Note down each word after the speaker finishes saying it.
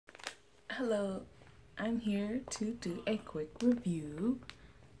Hello, I'm here to do a quick review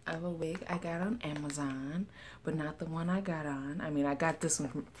of a wig I got on Amazon, but not the one I got on. I mean, I got this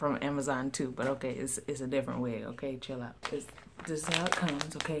one from Amazon too, but okay, it's a different wig, okay? Chill out. This is how it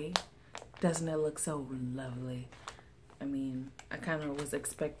comes, okay? Doesn't it look so lovely? I mean, I kind of was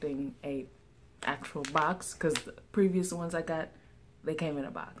expecting a actual box because the previous ones I got, they came in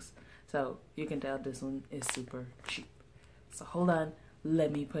a box. So you can tell this one is super cheap. So hold on,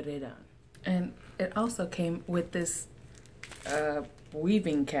 let me put it on. And it also came with this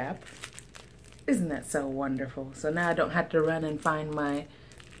weaving cap. Isn't that so wonderful? So now I don't have to run and find my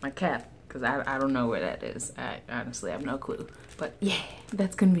cap because I don't know where that is. I honestly have no clue. But yeah,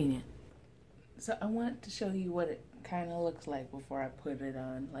 that's convenient. So I want to show you what it kind of looks like before I put it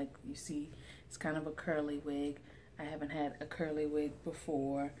on. Like you see, it's kind of a curly wig. I haven't had a curly wig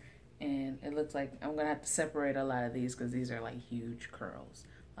before, and it looks like I'm gonna have to separate a lot of these because these are like huge curls.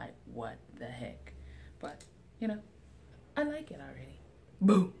 Like what the heck? But you know, I like it already.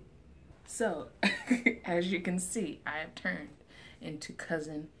 Boom. So as you can see, I have turned into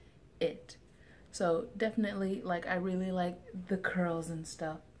Cousin It. So definitely, like, I really like the curls and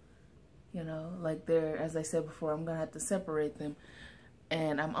stuff. You know, like they're, as I said before, I'm gonna have to separate them.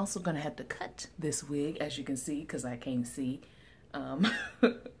 And I'm also gonna have to cut this wig, as you can see, because I can't see.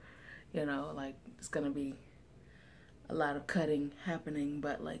 You know, like it's gonna be a lot of cutting happening,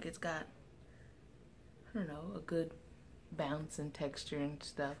 but like it's got, I don't know, a good bounce and texture and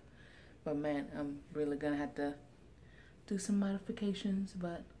stuff. But man, I'm really gonna have to do some modifications,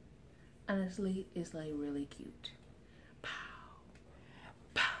 but honestly, it's like really cute.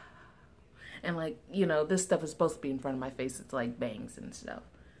 And like, you know, this stuff is supposed to be in front of my face. It's like bangs and stuff.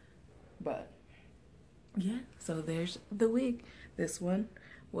 But yeah, so there's the wig. This one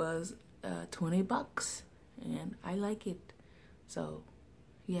was 20 bucks and I like it. So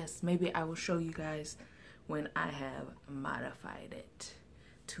yes, maybe I will show you guys when I have modified it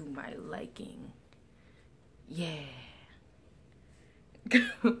to my liking. Yeah.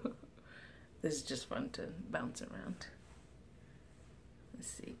 This is just fun to bounce around.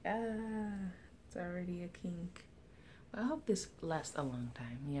 Let's see. It's already a kink. I hope this lasts a long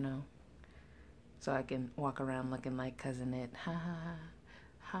time, you know, so I can walk around looking like Cousin It. Ha ha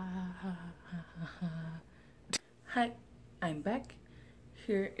ha ha ha ha ha. Hi, I'm back.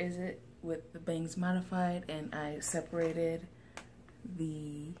 Here is it with the bangs modified, and I separated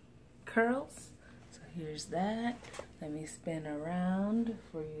the curls. So here's that. Let me spin around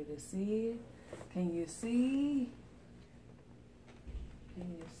for you to see. Can you see?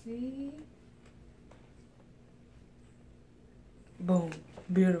 Can you see? Boom.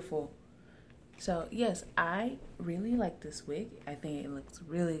 Beautiful. So yes, I really like this wig. I think it looks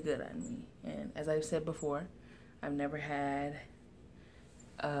really good on me. And as I've said before, I've never had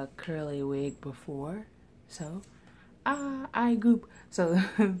a curly wig before. So I goop. So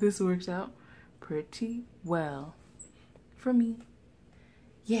this works out pretty well for me.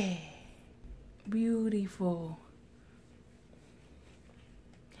 Yeah. Beautiful.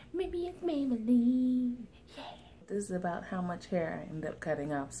 Maybe it's Maybelline. Yeah. This is about how much hair I end up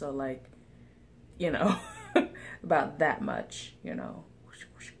cutting off. So like, you know, about that much, you know. Whoosh,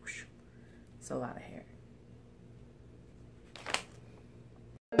 whoosh, whoosh. It's a lot of hair.